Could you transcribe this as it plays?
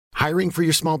Hiring for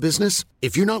your small business?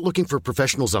 If you're not looking for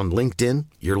professionals on LinkedIn,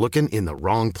 you're looking in the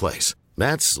wrong place.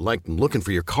 That's like looking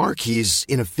for your car keys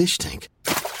in a fish tank.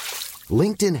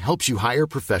 LinkedIn helps you hire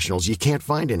professionals you can't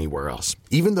find anywhere else,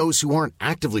 even those who aren't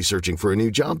actively searching for a new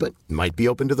job but might be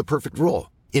open to the perfect role.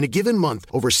 In a given month,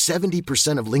 over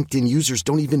 70% of LinkedIn users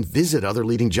don't even visit other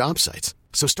leading job sites.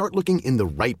 So start looking in the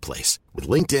right place. With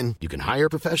LinkedIn, you can hire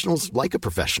professionals like a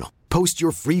professional. Post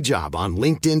your free job on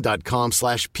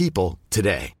linkedin.com/people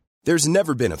today. There's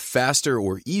never been a faster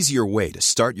or easier way to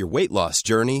start your weight loss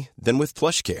journey than with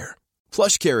PlushCare.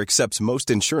 PlushCare accepts most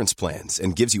insurance plans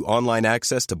and gives you online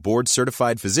access to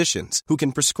board-certified physicians who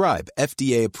can prescribe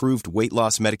FDA-approved weight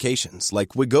loss medications like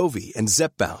Wegovy and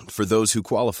Zepbound for those who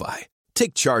qualify.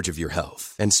 Take charge of your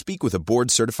health and speak with a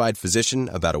board-certified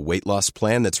physician about a weight loss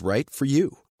plan that's right for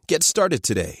you. Get started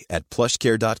today at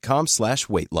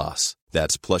plushcare.com/weight loss.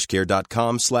 That's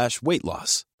plushcare.com/weight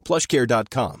loss.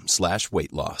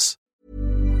 plushcare.com/weight loss.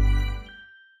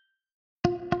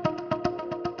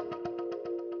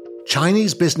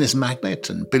 Chinese business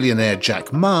magnate and billionaire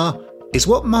Jack Ma is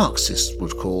what Marxists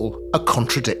would call a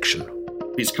contradiction.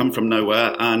 He's come from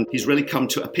nowhere and he's really come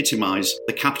to epitomise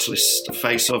the capitalist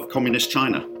face of communist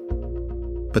China.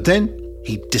 But then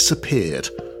he disappeared,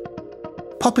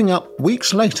 popping up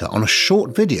weeks later on a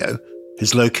short video,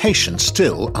 his location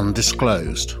still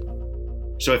undisclosed.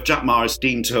 So if Jack Ma is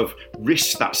deemed to have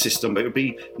risked that system, it would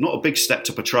be not a big step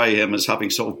to portray him as having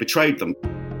sort of betrayed them.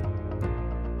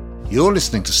 You're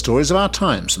listening to Stories of Our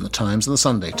Times from the Times and the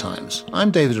Sunday Times. I'm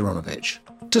David Aronovich.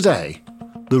 Today,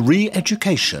 the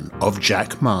re-education of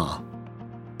Jack Ma.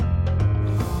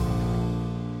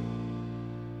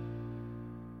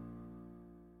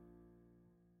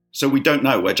 So we don't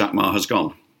know where Jack Ma has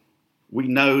gone. We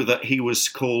know that he was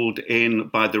called in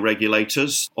by the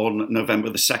regulators on November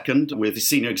the 2nd with the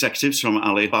senior executives from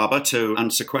Alibaba to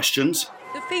answer questions.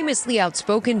 The famously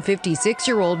outspoken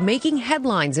 56-year-old making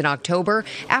headlines in October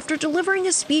after delivering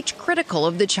a speech critical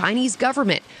of the Chinese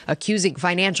government, accusing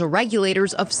financial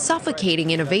regulators of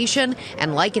suffocating innovation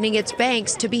and likening its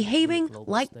banks to behaving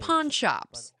like pawn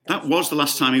shops. That was the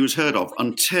last time he was heard of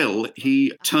until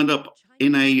he turned up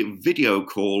in a video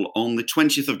call on the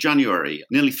 20th of January,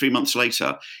 nearly 3 months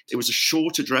later. It was a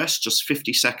short address, just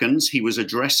 50 seconds. He was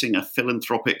addressing a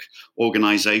philanthropic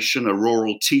organisation, a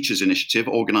rural teachers initiative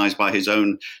organised by his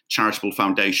own charitable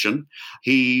foundation.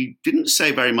 He didn't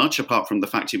say very much, apart from the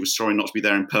fact he was sorry not to be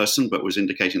there in person, but was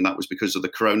indicating that was because of the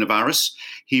coronavirus.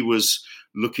 He was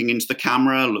looking into the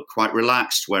camera, looked quite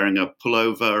relaxed, wearing a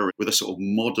pullover with a sort of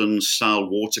modern style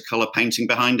watercolour painting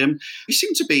behind him. He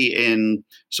seemed to be in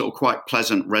sort of quite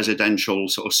pleasant residential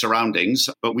sort of surroundings,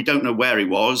 but we don't know where he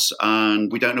was and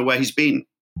we don't know where he's been.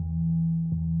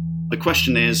 The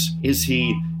question is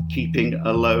he keeping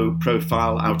a low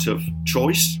profile out of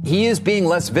choice? He is being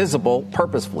less visible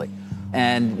purposefully.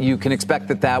 And you can expect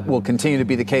that will continue to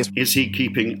be the case. Is he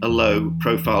keeping a low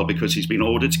profile because he's been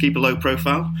ordered to keep a low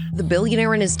profile? The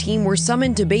billionaire and his team were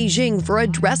summoned to Beijing for a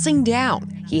dressing down.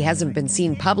 He hasn't been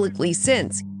seen publicly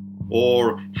since.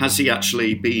 Or has he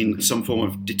actually been in some form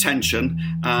of detention?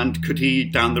 And could he,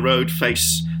 down the road,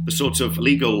 face the sort of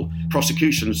legal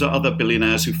prosecutions that other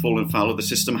billionaires who've fallen foul of the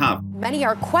system have? Many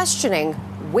are questioning,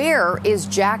 where is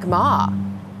Jack Ma?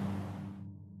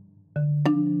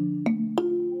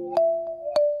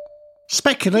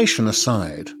 Speculation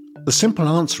aside, the simple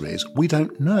answer is we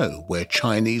don't know where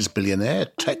Chinese billionaire,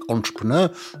 tech entrepreneur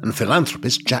and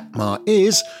philanthropist Jack Ma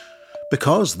is,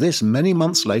 because this many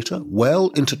months later, well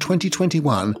into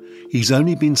 2021, he's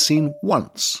only been seen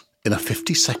once in a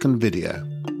 50-second video.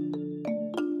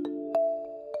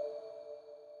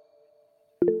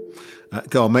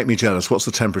 Go on, make me jealous. What's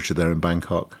the temperature there in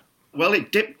Bangkok? Well,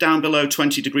 it dipped down below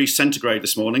 20 degrees centigrade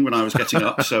this morning when I was getting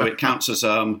up, so it counts as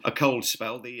a cold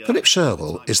spell. Philip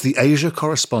Sherwell is the Asia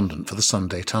correspondent for the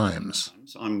Sunday Times.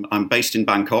 I'm based in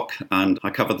Bangkok and I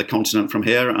cover the continent from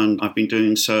here, and I've been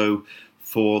doing so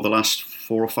for the last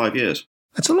 4 or 5 years.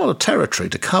 That's a lot of territory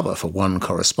to cover for one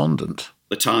correspondent.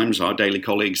 The Times, our daily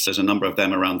colleagues, there's a number of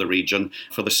them around the region.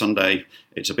 For the Sunday,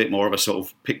 it's a bit more of a sort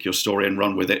of pick your story and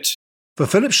run with it. For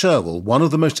Philip Sherwell, one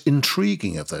of the most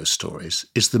intriguing of those stories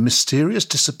is the mysterious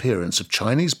disappearance of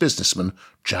Chinese businessman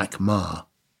Jack Ma.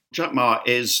 Jack Ma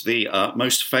is the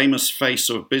most famous face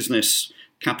of business,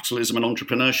 capitalism and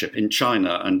entrepreneurship in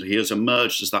China, and he has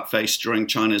emerged as that face during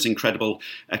China's incredible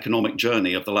economic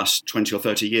journey of the last 20 or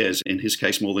 30 years, in his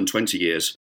case more than 20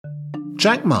 years.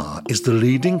 Jack Ma is the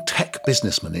leading tech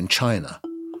businessman in China.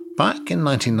 Back in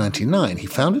 1999, he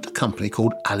founded a company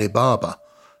called Alibaba.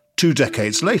 2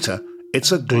 decades later,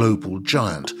 it's a global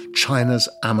giant, China's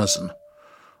Amazon.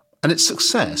 And its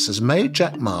success has made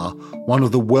Jack Ma one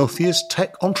of the wealthiest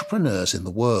tech entrepreneurs in the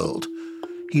world.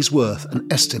 He's worth an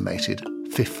estimated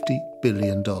 $50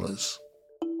 billion.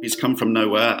 He's come from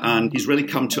nowhere, and he's really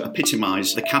come to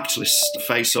epitomise the capitalist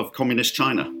face of communist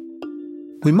China.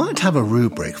 We might have a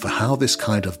rubric for how this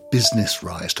kind of business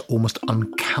rise to almost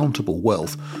uncountable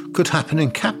wealth could happen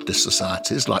in capitalist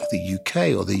societies like the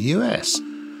UK or the US.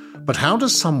 But how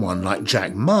does someone like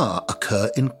Jack Ma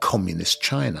occur in communist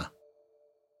China?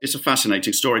 It's a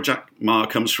fascinating story. Jack Ma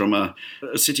comes from a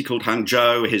city called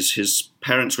Hangzhou. His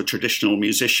parents were traditional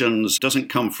musicians, doesn't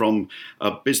come from a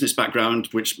business background,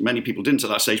 which many people didn't at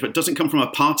that stage, but doesn't come from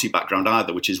a party background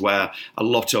either, which is where a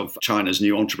lot of China's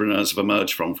new entrepreneurs have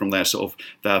emerged from their sort of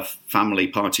their family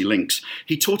party links.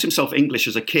 He taught himself English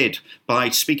as a kid by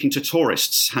speaking to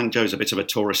tourists. Hangzhou's a bit of a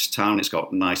tourist town. It's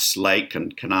got a nice lake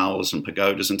and canals and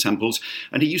pagodas and temples.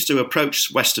 And he used to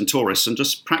approach Western tourists and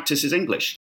just practice his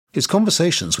English. His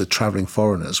conversations with travelling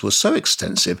foreigners were so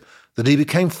extensive that he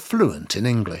became fluent in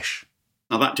English.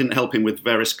 Now, that didn't help him with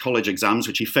various college exams,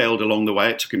 which he failed along the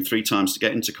way. It took him 3 times to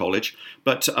get into college.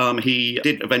 But he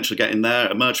did eventually get in there,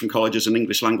 emerged from college as an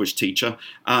English language teacher.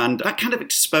 And that kind of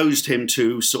exposed him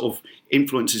to sort of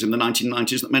influences in the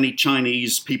 1990s that many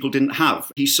Chinese people didn't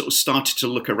have. He sort of started to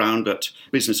look around at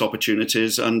business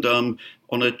opportunities. And on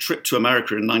a trip to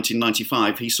America in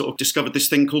 1995, he sort of discovered this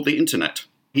thing called the internet.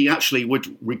 He actually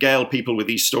would regale people with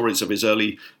these stories of his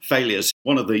early failures.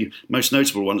 One of the most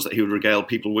notable ones that he would regale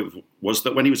people with was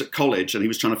that when he was at college and he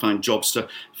was trying to find jobs to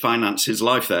finance his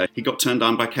life there, he got turned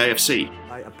down by KFC.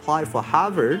 I applied for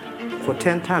Harvard for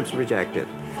 10 times, rejected.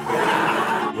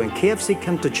 When KFC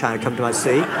came to China, come to my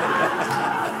city,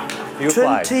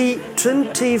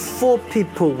 24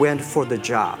 people went for the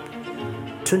job.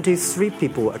 23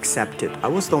 people were accepted. I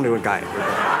was the only one guy.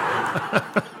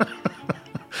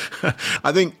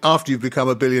 I think after you've become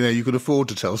a billionaire, you can afford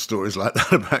to tell stories like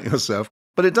that about yourself.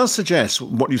 But it does suggest,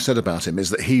 what you've said about him, is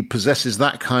that he possesses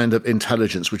that kind of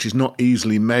intelligence which is not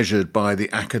easily measured by the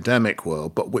academic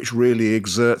world, but which really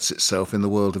exerts itself in the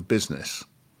world of business.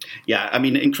 Yeah, I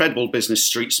mean, incredible business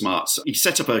street smarts. He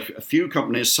set up a few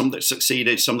companies, some that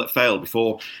succeeded, some that failed,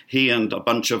 before he and a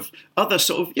bunch of other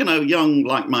sort of, young,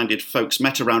 like-minded folks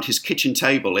met around his kitchen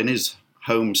table in his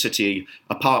home city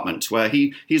apartment where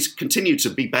he's continued to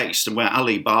be based and where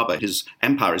Alibaba, his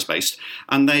empire, is based.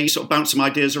 And they sort of bounced some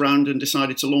ideas around and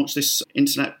decided to launch this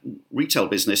internet retail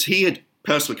business. He had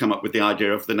personally come up with the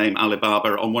idea of the name Alibaba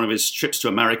on one of his trips to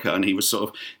America, and he was sort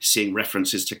of seeing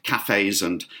references to cafes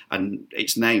and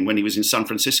its name when he was in San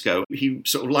Francisco. He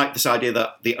sort of liked this idea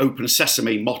that the Open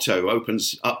Sesame motto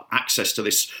opens up access to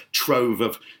this trove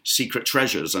of secret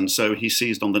treasures, and so he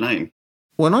seized on the name.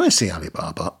 When I see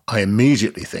Alibaba, I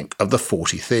immediately think of the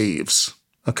 40 Thieves,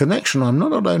 a connection I'm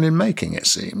not alone in making, it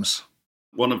seems.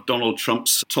 One of Donald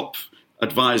Trump's top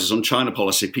advisors on China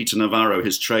policy, Peter Navarro,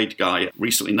 his trade guy,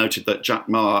 recently noted that Jack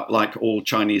Ma, like all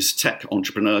Chinese tech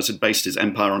entrepreneurs, had based his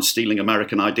empire on stealing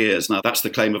American ideas. Now, that's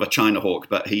the claim of a China hawk,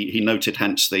 but he noted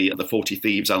hence the 40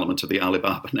 Thieves element of the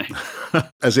Alibaba name.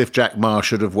 As if Jack Ma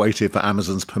should have waited for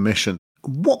Amazon's permission.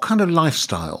 What kind of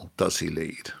lifestyle does he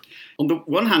lead? On the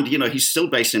one hand, he's still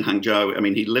based in Hangzhou. I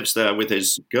mean, he lives there with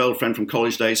his girlfriend from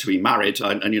college days who he married,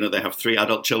 and they have 3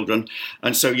 adult children.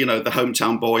 And so, the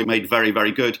hometown boy made very,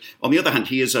 very good. On the other hand,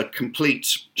 he is a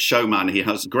complete showman. He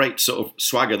has great sort of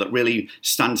swagger that really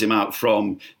stands him out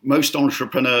from most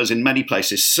entrepreneurs in many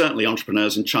places, certainly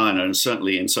entrepreneurs in China, and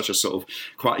certainly in such a sort of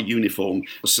quite a uniform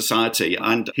society.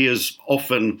 And he has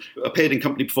often appeared in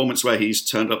company performance where he's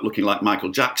turned up looking like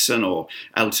Michael Jackson or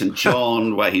Elton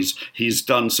John, where he's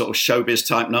done sort of showbiz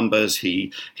type numbers.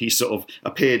 He sort of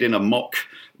appeared in a mock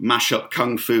mashup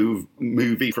kung fu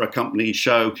movie for a company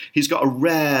show. He's got a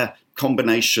rare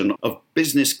combination of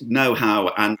business know-how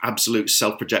and absolute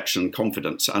self-projection and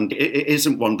confidence. And it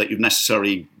isn't one that you'd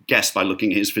necessarily guess by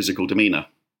looking at his physical demeanour.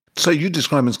 So you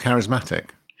describe him as charismatic?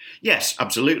 Yes,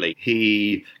 absolutely.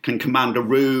 He can command a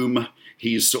room.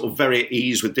 He's sort of very at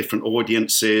ease with different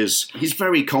audiences. He's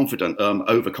very confident,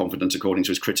 overconfident according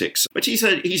to his critics. But he's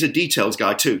a details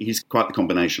guy too. He's quite the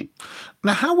combination.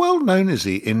 Now, how well known is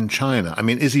he in China? I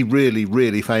mean, is he really,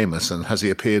 really famous, and has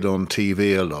he appeared on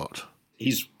TV a lot?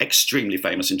 He's extremely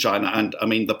famous in China. And I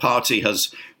mean, the party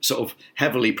has sort of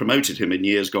heavily promoted him in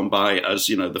years gone by as,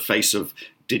 the face of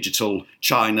digital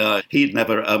China. He'd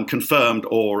never confirmed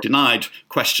or denied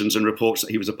questions and reports that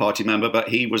he was a party member, but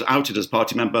he was outed as a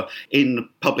party member in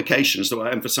publications that were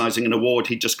emphasising an award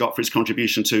he'd just got for his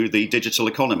contribution to the digital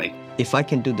economy. If I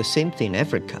can do the same thing in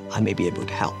Africa, I may be able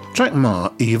to help. Jack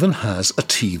Ma even has a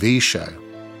TV show.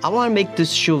 I want to make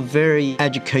this show very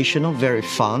educational, very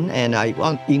fun, and I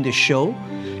want in the show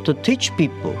to teach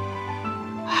people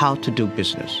how to do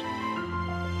business.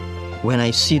 When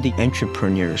I see the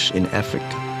entrepreneurs in Africa,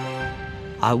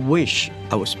 I wish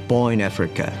I was born in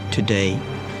Africa today,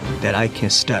 that I can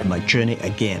start my journey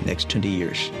again next 20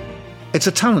 years. It's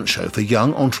a talent show for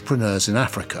young entrepreneurs in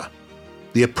Africa.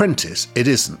 The Apprentice, it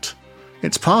isn't.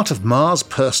 It's part of Ma's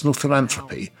personal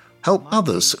philanthropy, help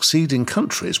others succeed in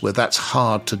countries where that's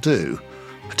hard to do,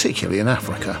 particularly in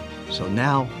Africa. So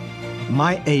now,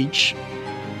 my age,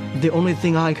 the only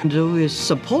thing I can do is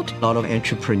support a lot of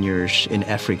entrepreneurs in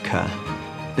Africa.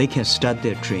 They can start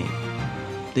their dream.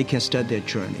 They can start their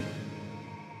journey.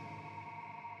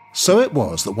 So it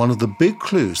was that one of the big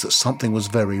clues that something was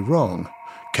very wrong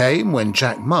came when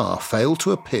Jack Ma failed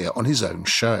to appear on his own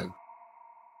show.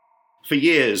 For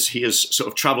years, he has sort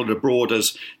of travelled abroad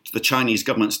as the Chinese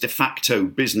government's de facto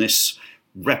business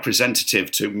representative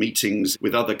to meetings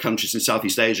with other countries in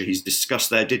Southeast Asia. He's discussed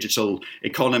their digital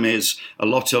economies. A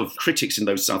lot of critics in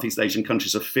those Southeast Asian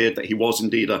countries have feared that he was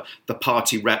indeed the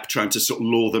party rep trying to sort of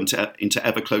lure them into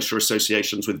ever closer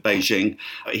associations with Beijing.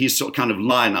 He's sort of kind of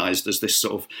lionised as this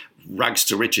sort of rags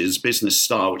to riches business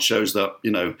star, which shows that,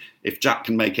 you know, if Jack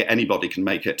can make it, anybody can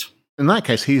make it. In that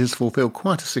case, he has fulfilled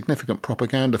quite a significant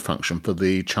propaganda function for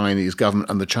the Chinese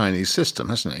government and the Chinese system,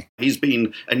 hasn't he? He's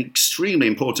been an extremely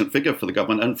important figure for the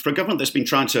government, and for a government that's been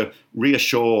trying to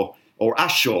reassure or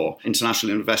assure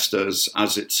international investors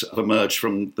as it's emerged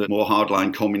from the more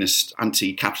hardline communist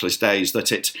anti-capitalist days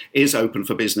that it is open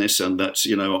for business and that,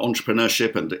 you know,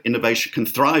 entrepreneurship and innovation can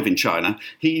thrive in China.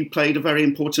 He played a very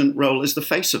important role as the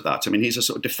face of that. I mean, he's a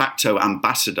sort of de facto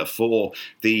ambassador for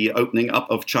the opening up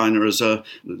of China as a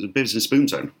business boom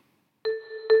zone.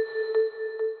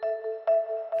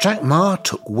 Jack Ma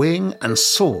took wing and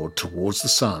soared towards the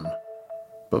sun,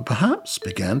 but perhaps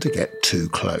began to get too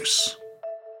close.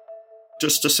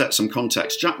 Just to set some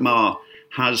context, Jack Ma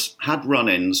has had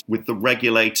run-ins with the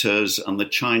regulators and the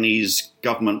Chinese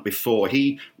government before.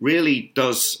 He really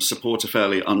does support a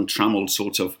fairly untrammeled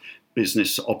sort of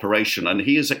business operation, and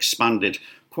he has expanded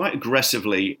quite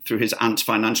aggressively through his Ant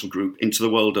Financial Group into the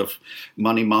world of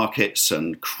money markets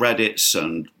and credits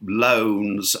and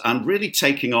loans, and really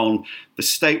taking on the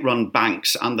state-run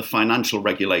banks and the financial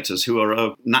regulators, who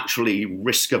are naturally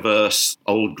risk-averse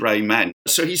old grey men.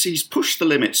 So he's pushed the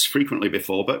limits frequently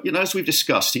before, but, you know, as we've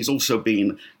discussed, he's also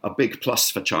been a big plus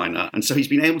for China, and so he's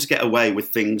been able to get away with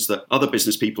things that other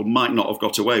business people might not have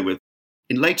got away with.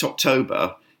 In late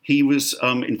October, he was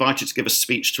invited to give a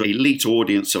speech to an elite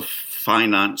audience of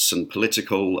finance and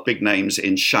political big names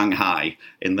in Shanghai,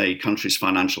 in the country's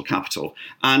financial capital.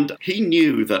 And he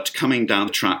knew that coming down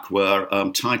the track were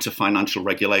tighter financial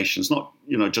regulations, not,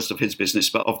 you know, just of his business,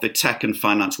 but of the tech and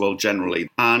finance world generally.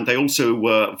 And they also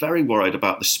were very worried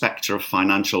about the spectre of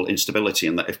financial instability,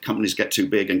 and that if companies get too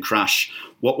big and crash,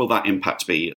 what will that impact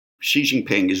be? Xi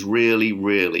Jinping is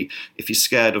really, if he's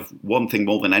scared of one thing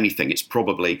more than anything, it's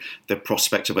probably the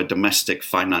prospect of a domestic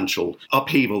financial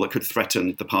upheaval that could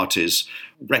threaten the party's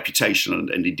reputation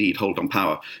and indeed hold on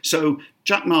power. So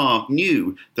Jack Ma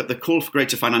knew that the call for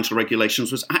greater financial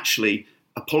regulations was actually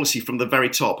a policy from the very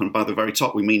top, and by the very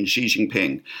top we mean Xi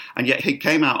Jinping. And yet he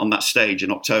came out on that stage in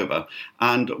October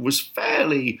and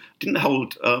didn't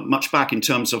hold much back in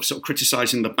terms of sort of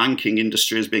criticising the banking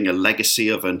industry as being a legacy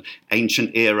of an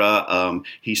ancient era.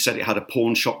 He said it had a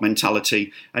pawn shop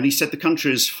mentality, and he said the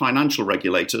country's financial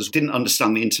regulators didn't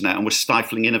understand the internet and were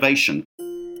stifling innovation.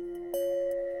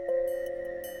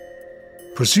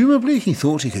 Presumably he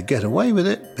thought he could get away with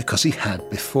it because he had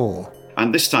before.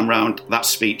 And this time round, that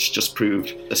speech just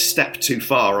proved a step too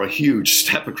far, or a huge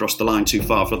step across the line too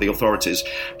far for the authorities.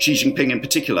 Xi Jinping in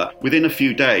particular. Within a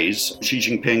few days, Xi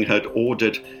Jinping had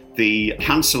ordered the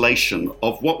cancellation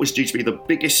of what was due to be the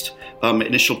biggest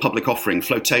initial public offering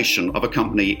flotation of a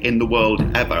company in the world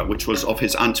ever, which was of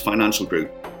his Ant Financial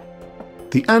Group.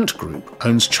 The Ant Group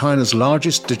owns China's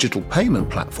largest digital payment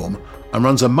platform and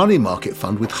runs a money market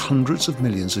fund with hundreds of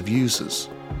millions of users.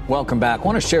 Welcome back. I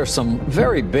want to share some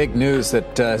very big news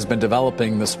that has been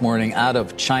developing this morning out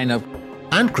of China.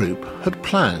 Ant Group had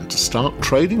planned to start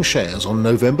trading shares on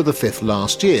November the 5th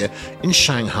last year in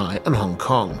Shanghai and Hong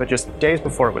Kong. But just days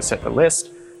before it was set to list,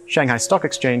 Shanghai Stock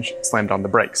Exchange slammed on the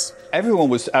brakes. Everyone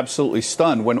was absolutely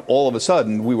stunned when all of a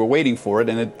sudden we were waiting for it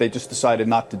and they just decided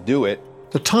not to do it.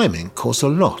 The timing caused a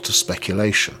lot of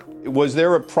speculation. Was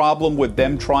there a problem with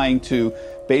them trying to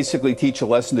basically teach a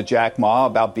lesson to Jack Ma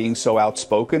about being so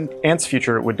outspoken? Ant's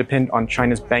future would depend on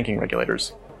China's banking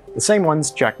regulators, the same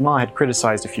ones Jack Ma had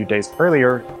criticized a few days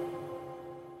earlier.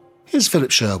 Here's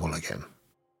Philip Sherwell again.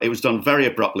 It was done very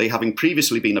abruptly, having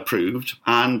previously been approved,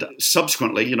 and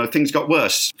subsequently, things got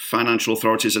worse. Financial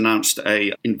authorities announced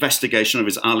an investigation of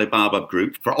his Alibaba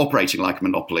group for operating like a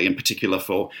monopoly, in particular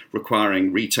for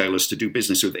requiring retailers to do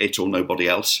business with it or nobody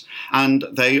else. And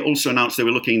they also announced they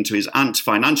were looking into his Ant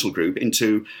Financial Group,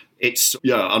 into its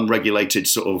unregulated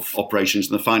sort of operations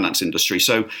in the finance industry.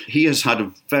 So he has had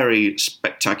a very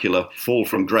spectacular fall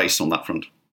from grace on that front.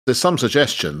 There's some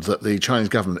suggestion that the Chinese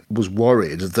government was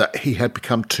worried that he had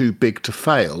become too big to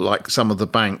fail, like some of the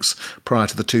banks prior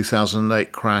to the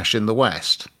 2008 crash in the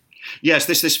West. Yes,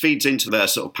 this feeds into their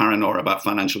sort of paranoia about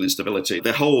financial instability.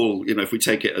 The whole, if we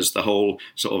take it as the whole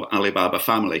sort of Alibaba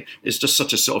family, is just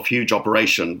such a sort of huge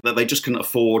operation that they just couldn't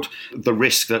afford the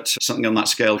risk that something on that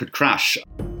scale could crash.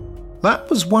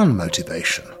 That was one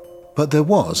motivation, but there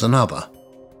was another.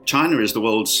 China is the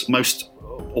world's most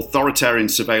authoritarian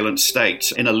surveillance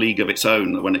state in a league of its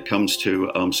own when it comes to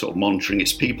sort of monitoring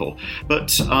its people. But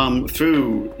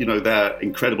through their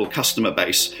incredible customer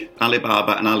base,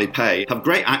 Alibaba and Alipay have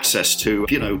great access to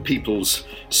people's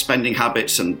spending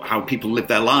habits and how people live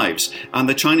their lives. And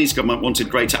the Chinese government wanted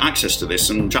greater access to this,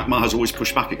 and Jack Ma has always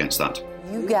pushed back against that.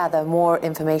 You gather more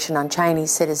information on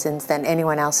Chinese citizens than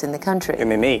anyone else in the country. You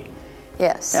mean me?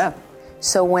 Yes. Yeah.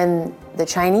 So when the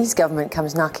Chinese government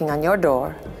comes knocking on your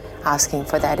door, asking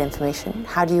for that information,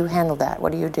 how do you handle that?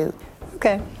 What do you do?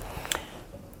 Okay.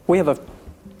 We have a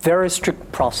very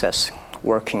strict process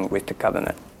working with the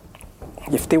government.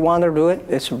 If they want to do it,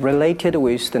 it's related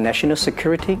with the national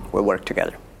security, we'll work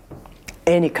together.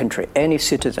 Any country, any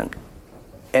citizen,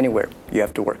 anywhere, you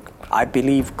have to work. I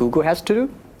believe Google has to do.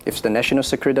 If it's the national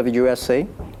security of the USA,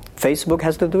 Facebook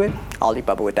has to do it,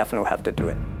 Alibaba will definitely have to do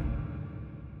it.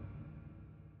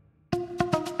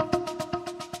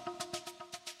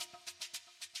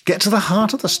 Get to the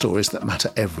heart of the stories that matter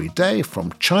every day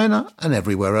from China and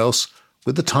everywhere else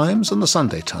with The Times and The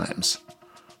Sunday Times.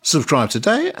 Subscribe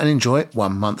today and enjoy it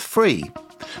 1 month free.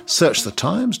 Search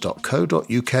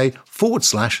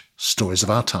thetimes.co.uk/stories of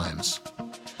our times.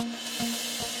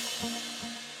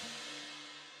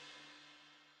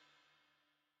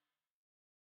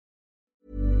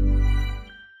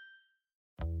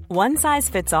 One size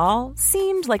fits all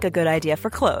seemed like a good idea for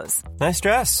clothes. Nice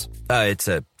dress. It's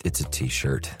a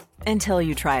t-shirt. Until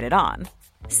you tried it on.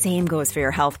 Same goes for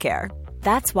your healthcare.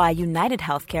 That's why United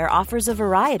Healthcare offers a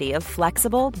variety of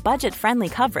flexible, budget-friendly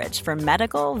coverage for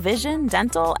medical, vision,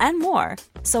 dental, and more.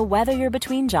 So whether you're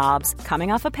between jobs,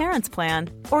 coming off a parent's plan,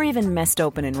 or even missed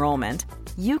open enrollment,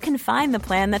 you can find the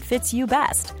plan that fits you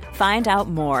best. Find out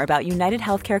more about United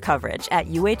Healthcare coverage at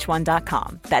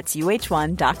uh1.com. That's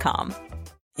uh1.com.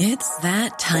 It's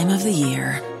that time of the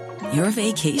year. Your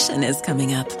vacation is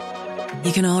coming up.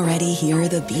 You can already hear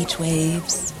the beach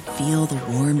waves, feel the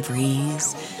warm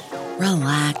breeze,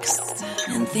 relax,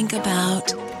 and think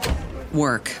about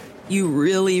work. You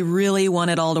really, really want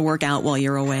it all to work out while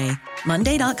you're away.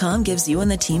 Monday.com gives you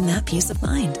and the team that peace of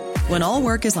mind. When all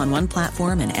work is on one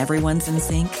platform and everyone's in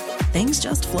sync, things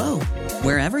just flow.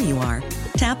 Wherever you are,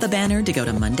 tap the banner to go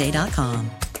to Monday.com.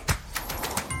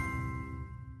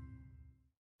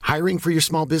 Hiring for your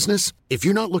small business? If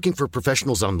you're not looking for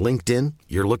professionals on LinkedIn,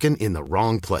 you're looking in the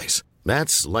wrong place.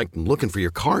 That's like looking for your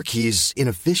car keys in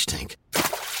a fish tank.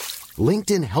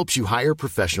 LinkedIn helps you hire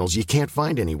professionals you can't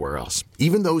find anywhere else,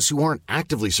 even those who aren't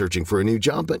actively searching for a new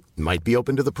job but might be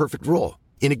open to the perfect role.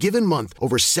 In a given month,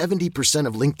 over 70%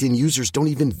 of LinkedIn users don't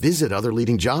even visit other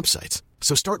leading job sites.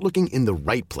 So start looking in the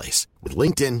right place. With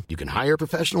LinkedIn, you can hire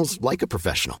professionals like a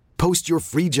professional. Post your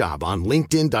free job on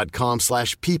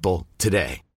linkedin.com/people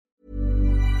today.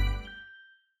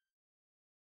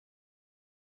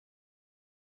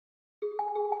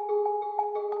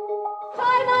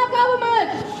 China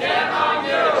government!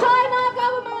 China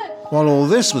government! While all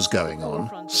this was going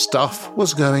on, stuff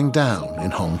was going down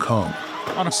in Hong Kong.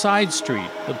 On a side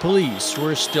street, the police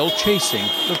were still chasing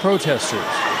the protesters.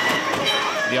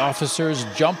 The officers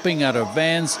jumping out of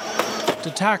vans to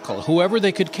tackle whoever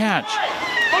they could catch.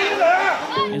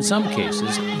 In some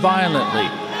cases, violently.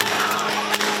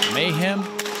 Mayhem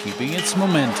keeping its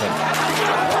momentum.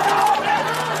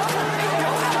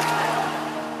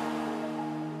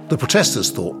 The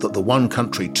protesters thought that the one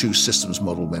country, two systems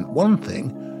model meant one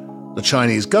thing. The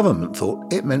Chinese government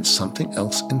thought it meant something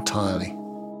else entirely.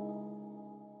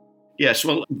 Yes,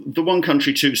 well, the one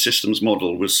country, two systems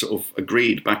model was sort of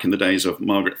agreed back in the days of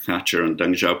Margaret Thatcher and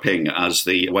Deng Xiaoping as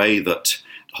the way that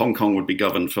Hong Kong would be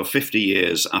governed for 50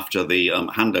 years after the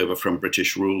handover from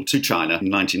British rule to China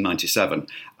in 1997.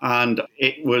 And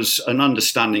it was an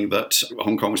understanding that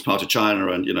Hong Kong was part of China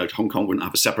and, Hong Kong wouldn't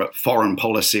have a separate foreign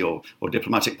policy or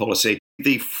diplomatic policy.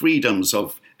 The freedoms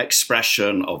of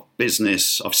expression, of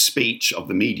business, of speech, of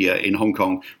the media in Hong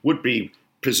Kong would be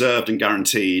preserved and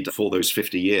guaranteed for those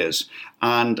 50 years.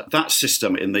 And that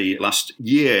system in the last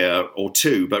year or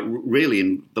two, but really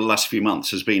in the last few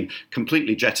months, has been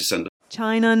completely jettisoned.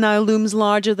 China now looms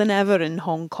larger than ever in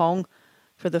Hong Kong.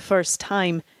 For the first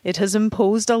time, it has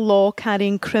imposed a law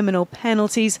carrying criminal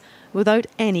penalties without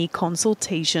any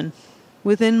consultation.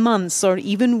 Within months or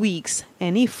even weeks,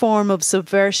 any form of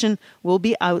subversion will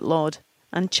be outlawed,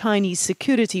 and Chinese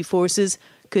security forces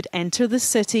could enter the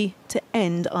city to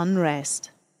end unrest.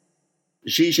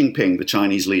 Xi Jinping, the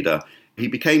Chinese leader, he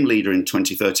became leader in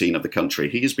 2013 of the country.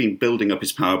 He has been building up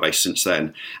his power base since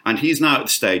then. And he's now at the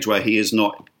stage where he is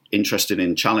not interested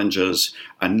in challengers,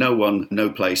 and no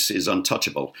place is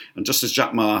untouchable. And just as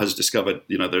Jack Ma has discovered,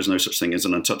 there's no such thing as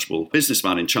an untouchable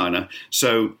businessman in China,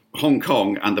 so Hong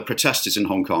Kong and the protesters in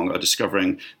Hong Kong are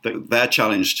discovering that their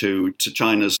challenge to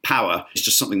China's power is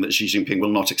just something that Xi Jinping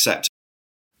will not accept.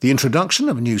 The introduction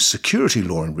of a new security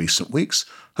law in recent weeks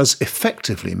has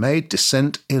effectively made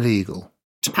dissent illegal.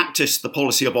 To practice the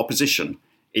policy of opposition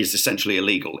is essentially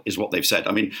illegal, is what they've said.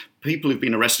 I mean, people who've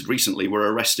been arrested recently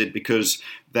were arrested because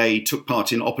they took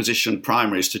part in opposition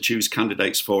primaries to choose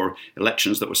candidates for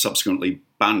elections that were subsequently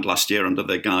banned last year under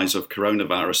the guise of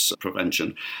coronavirus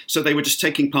prevention. So they were just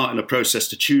taking part in a process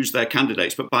to choose their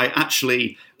candidates, but by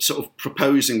actually sort of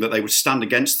proposing that they would stand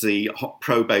against the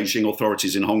pro-Beijing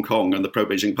authorities in Hong Kong and the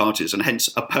pro-Beijing parties, and hence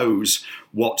oppose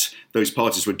what those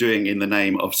parties were doing in the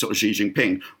name of sort of Xi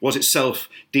Jinping, was itself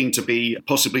deemed to be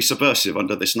possibly subversive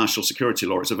under this national security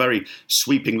law. It's a very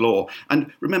sweeping law.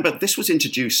 And remember, this was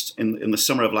introduced in the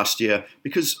summer of last year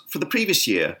because for the previous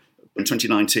year, in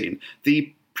 2019,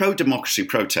 the pro-democracy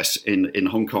protests in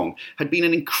Hong Kong had been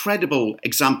an incredible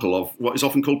example of what is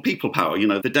often called people power.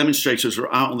 The demonstrators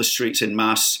were out on the streets in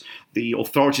mass. The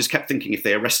authorities kept thinking if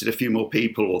they arrested a few more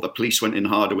people or the police went in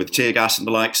harder with tear gas and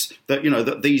the likes,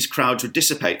 that these crowds would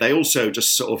dissipate. They also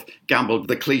just sort of gambled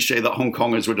the cliche that Hong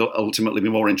Kongers would ultimately be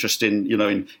more interested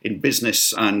in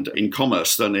business and in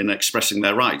commerce than in expressing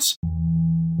their rights.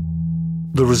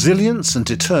 The resilience and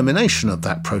determination of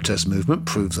that protest movement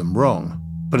proved them wrong.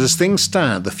 But as things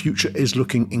stand, the future is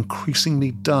looking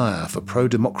increasingly dire for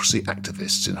pro-democracy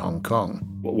activists in Hong Kong.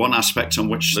 One aspect on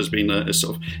which there's been a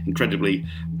sort of incredibly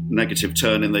negative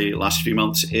turn in the last few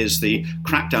months is the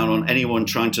crackdown on anyone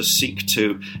trying to seek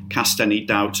to cast any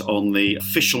doubt on the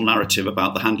official narrative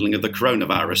about the handling of the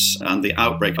coronavirus and the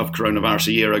outbreak of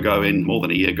coronavirus more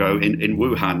than a year ago in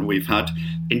Wuhan. We've had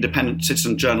independent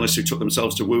citizen journalists who took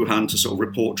themselves to Wuhan to sort of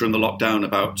report during the lockdown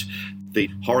about the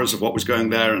horrors of what was going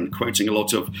there and quoting a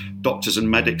lot of doctors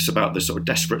and medics about this sort of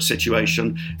desperate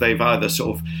situation. They've either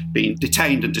sort of been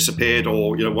detained and disappeared,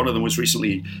 or, one of them was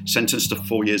recently sentenced to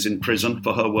 4 years in prison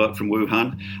for her work from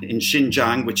Wuhan. In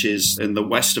Xinjiang, which is in the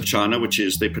west of China, which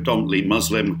is the predominantly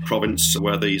Muslim province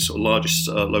where the sort of largest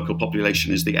local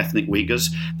population is the ethnic Uyghurs,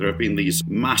 there have been these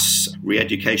mass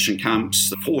re-education camps,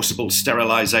 the forcible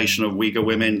sterilization of Uyghur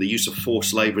women, the use of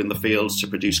forced labor in the fields to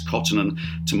produce cotton and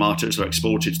tomatoes that are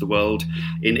exported to the world.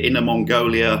 In Inner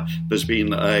Mongolia, there's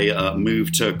been a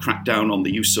move to crack down on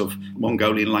the use of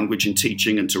Mongolian language in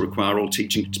teaching and to require all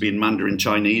teaching to be in Mandarin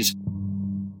Chinese.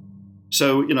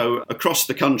 So, across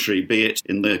the country, be it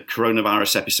in the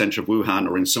coronavirus epicenter of Wuhan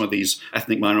or in some of these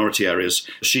ethnic minority areas,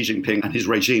 Xi Jinping and his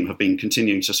regime have been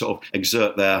continuing to sort of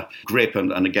exert their grip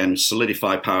and again,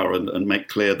 solidify power and make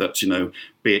clear that,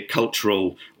 be it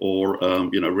cultural or,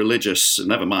 religious,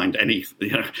 never mind any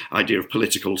idea of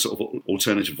political sort of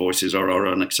alternative voices are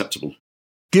unacceptable.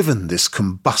 Given this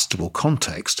combustible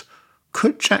context,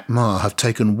 could Jack Ma have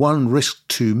taken one risk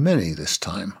too many this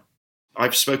time?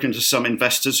 I've spoken to some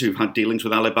investors who've had dealings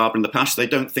with Alibaba in the past. They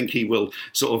don't think he will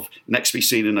sort of next be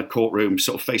seen in a courtroom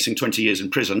sort of facing 20 years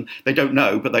in prison. They don't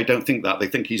know, but they don't think that. They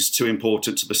think he's too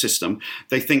important to the system.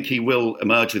 They think he will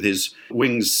emerge with his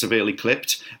wings severely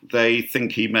clipped. They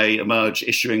think he may emerge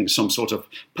issuing some sort of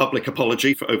public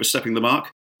apology for overstepping the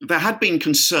mark. There had been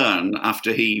concern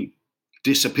after he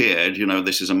disappeared,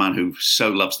 this is a man who so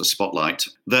loves the spotlight,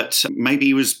 that maybe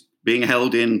he was being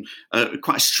held in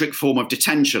quite a strict form of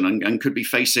detention and could be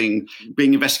facing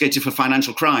being investigated for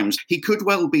financial crimes. He could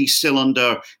well be still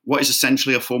under what is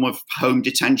essentially a form of home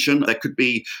detention. There could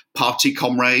be party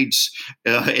comrades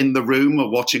in the room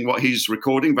watching what he's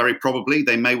recording, very probably.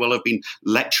 They may well have been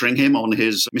lecturing him on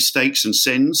his mistakes and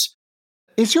sins.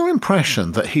 Is your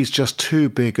impression that he's just too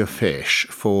big a fish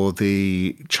for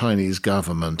the Chinese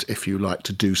government, if you like,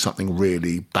 to do something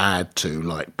really bad to,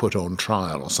 like put on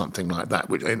trial or something like that?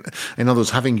 In other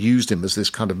words, having used him as this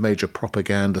kind of major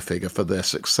propaganda figure for their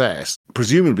success,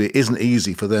 presumably it isn't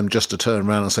easy for them just to turn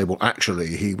around and say, well,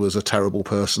 actually, he was a terrible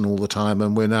person all the time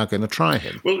and we're now going to try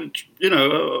him. Well,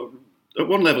 at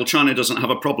one level, China doesn't have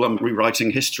a problem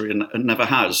rewriting history and never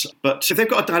has. But if they've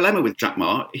got a dilemma with Jack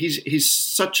Ma, he's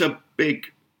such a big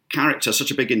character, such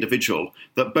a big individual,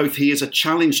 that both he is a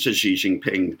challenge to Xi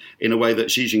Jinping in a way that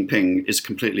Xi Jinping is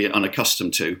completely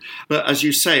unaccustomed to. But as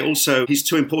you say, also, he's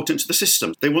too important to the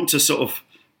system. They want to sort of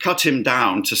cut him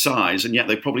down to size, and yet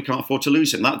they probably can't afford to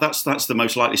lose him. That's the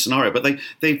most likely scenario. But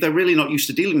they're really not used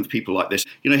to dealing with people like this.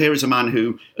 Here is a man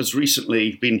who has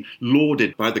recently been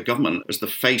lauded by the government as the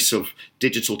face of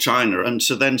digital China, and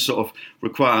to then sort of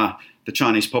require the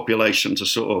Chinese population to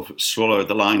sort of swallow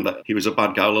the line that he was a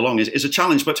bad guy all along is a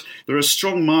challenge. But there are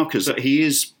strong markers that he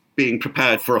is being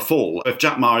prepared for a fall. If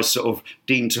Jack Ma is sort of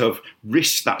deemed to have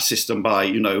risked that system by,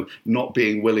 not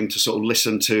being willing to sort of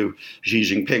listen to Xi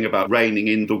Jinping about reining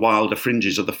in the wilder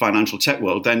fringes of the financial tech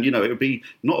world, then, it would be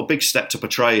not a big step to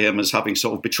portray him as having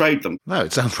sort of betrayed them. No,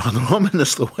 it sounds rather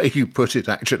ominous the way you put it,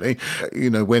 actually.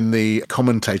 When the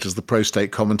commentators, the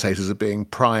pro-state commentators are being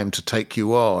primed to take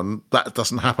you on, that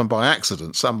doesn't happen by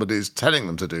accident. Somebody's telling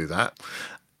them to do that.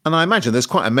 And I imagine there's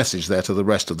quite a message there to the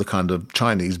rest of the kind of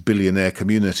Chinese billionaire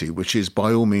community, which is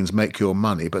by all means make your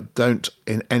money, but don't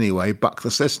in any way buck the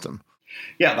system.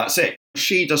 Yeah, that's it.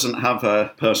 Xi doesn't have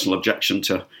a personal objection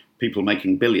to people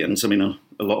making billions. I mean, a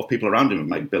lot of people around him have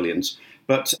made billions.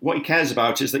 But what he cares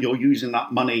about is that you're using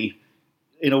that money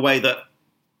in a way that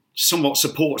somewhat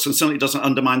supports and certainly doesn't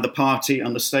undermine the party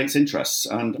and the state's interests.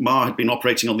 And Ma had been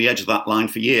operating on the edge of that line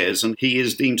for years, and he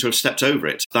is deemed to have stepped over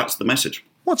it. That's the message.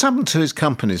 What's happened to his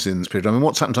companies in this period? I mean,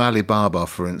 what's happened to Alibaba,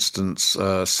 for instance,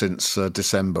 since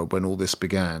December when all this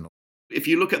began? If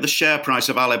you look at the share price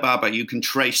of Alibaba, you can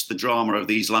trace the drama of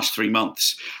these last 3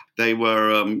 months. They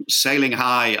were sailing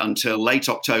high until late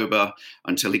October,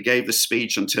 until he gave the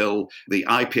speech, until the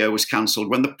IPO was cancelled,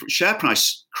 when the share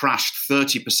price crashed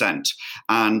 30%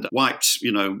 and wiped,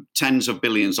 tens of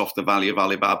billions off the value of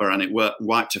Alibaba, and it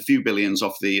wiped a few billions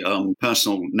off the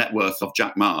personal net worth of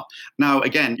Jack Ma. Now,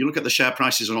 again, you look at the share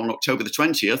prices on October the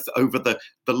 20th, over the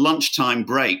lunchtime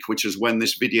break, which is when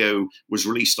this video was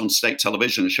released on state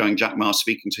television showing Jack Ma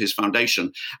speaking to his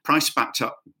foundation, price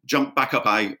jumped back up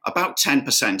by about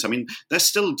 10%. I mean, they're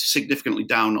still significantly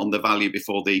down on the value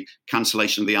before the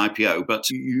cancellation of the IPO, but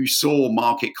you saw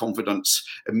market confidence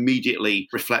immediately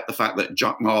reflect the fact that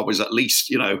Jack Ma was at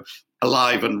least,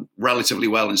 alive and relatively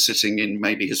well and sitting in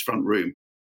maybe his front room.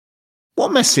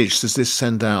 What message does this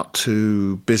send out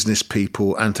to business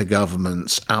people and to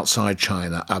governments outside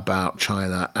China about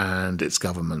China and its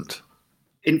government?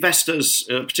 Investors,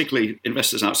 particularly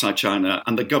investors outside China,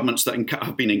 and the governments that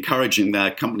have been encouraging their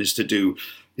companies to do,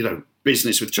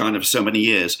 business with China for so many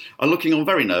years, are looking on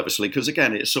very nervously because,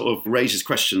 again, it sort of raises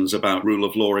questions about rule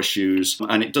of law issues.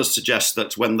 And it does suggest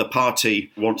that when the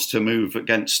party wants to move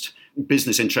against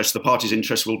business interests, the party's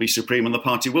interests will be supreme and the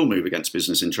party will move against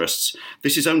business interests.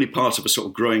 This is only part of a sort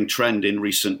of growing trend in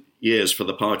recent years for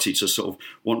the party to sort of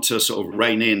want to sort of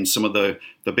rein in some of the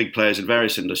big players in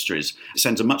various industries. It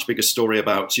sends a much bigger story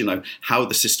about, how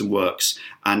the system works.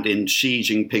 And in Xi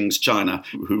Jinping's China,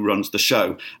 who runs the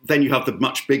show, then you have the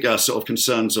much bigger sort of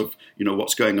concerns of,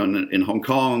 what's going on in Hong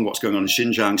Kong, what's going on in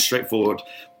Xinjiang, straightforward,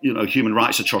 human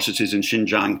rights atrocities in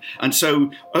Xinjiang. And so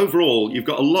overall, you've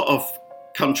got a lot of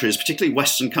countries, particularly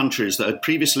Western countries that had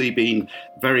previously been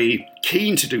very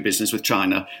keen to do business with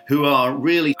China, who are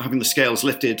really having the scales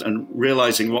lifted and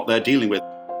realizing what they're dealing with.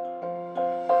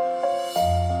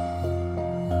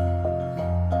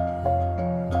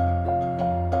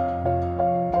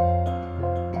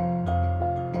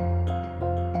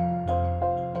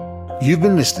 You've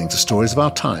been listening to Stories of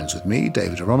Our Times with me,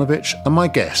 David Aronovich, and my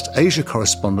guest, Asia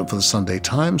correspondent for the Sunday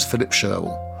Times, Philip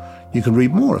Sherwell. You can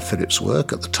read more of Philip's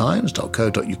work at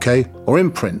thetimes.co.uk or in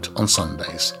print on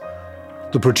Sundays.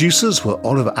 The producers were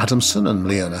Oliver Adamson and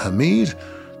Leona Hamid.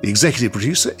 The executive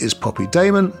producer is Poppy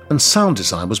Damon, and sound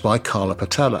design was by Carla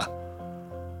Patella.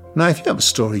 Now, if you have a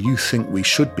story you think we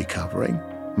should be covering,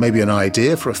 maybe an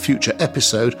idea for a future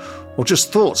episode, or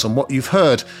just thoughts on what you've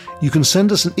heard, you can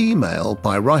send us an email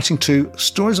by writing to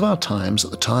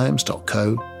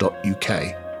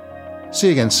storiesofourtimes@thetimes.co.uk. See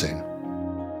you again soon.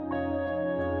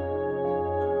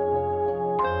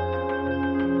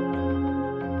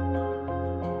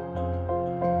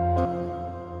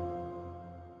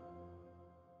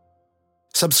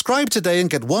 Subscribe today and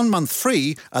get 1 month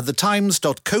free at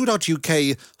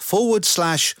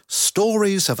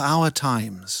thetimes.co.uk/stories of our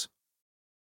times.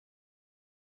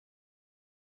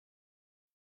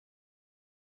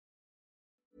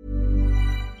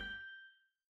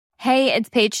 Hey, it's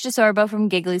Paige DeSorbo from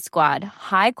Giggly Squad.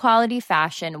 High quality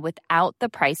fashion without the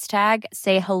price tag.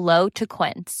 Say hello to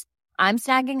Quince. I'm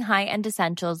snagging high-end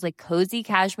essentials like cozy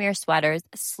cashmere sweaters,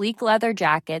 sleek leather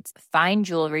jackets, fine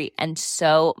jewelry, and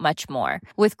so much more.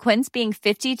 With Quince being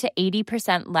 50 to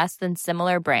 80% less than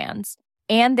similar brands.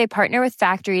 And they partner with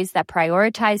factories that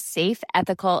prioritize safe,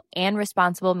 ethical, and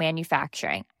responsible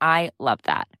manufacturing. I love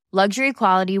that. Luxury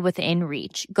quality within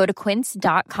reach. Go to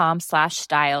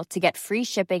quince.com/style to get free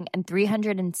shipping and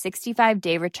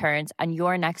 365-day returns on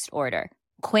your next order.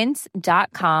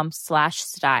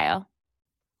 Quince.com/style.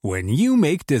 When you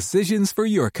make decisions for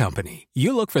your company,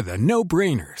 you look for the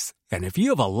no-brainers. And if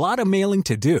you have a lot of mailing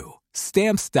to do,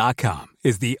 Stamps.com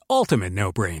is the ultimate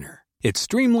no-brainer. It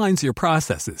streamlines your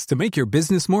processes to make your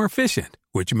business more efficient,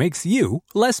 which makes you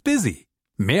less busy.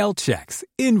 Mail checks,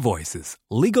 invoices,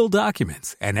 legal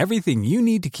documents, and everything you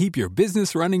need to keep your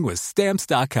business running with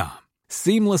Stamps.com.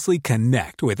 Seamlessly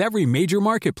connect with every major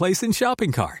marketplace and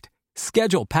shopping cart.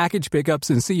 Schedule package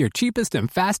pickups and see your cheapest and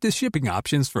fastest shipping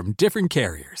options from different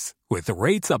carriers, with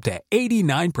rates up to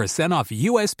 89% off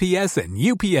USPS and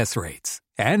UPS rates.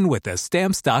 And with the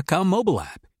Stamps.com mobile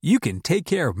app, you can take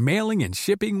care of mailing and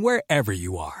shipping wherever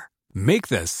you are. Make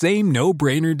the same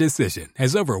no-brainer decision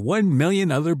as over 1 million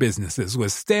other businesses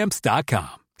with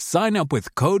Stamps.com. Sign up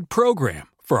with code PROGRAM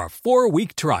for a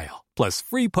 4-week trial, plus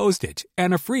free postage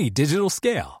and a free digital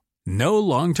scale. No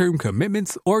long-term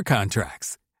commitments or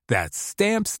contracts. That's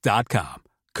Stamps.com.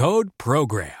 Code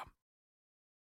PROGRAM.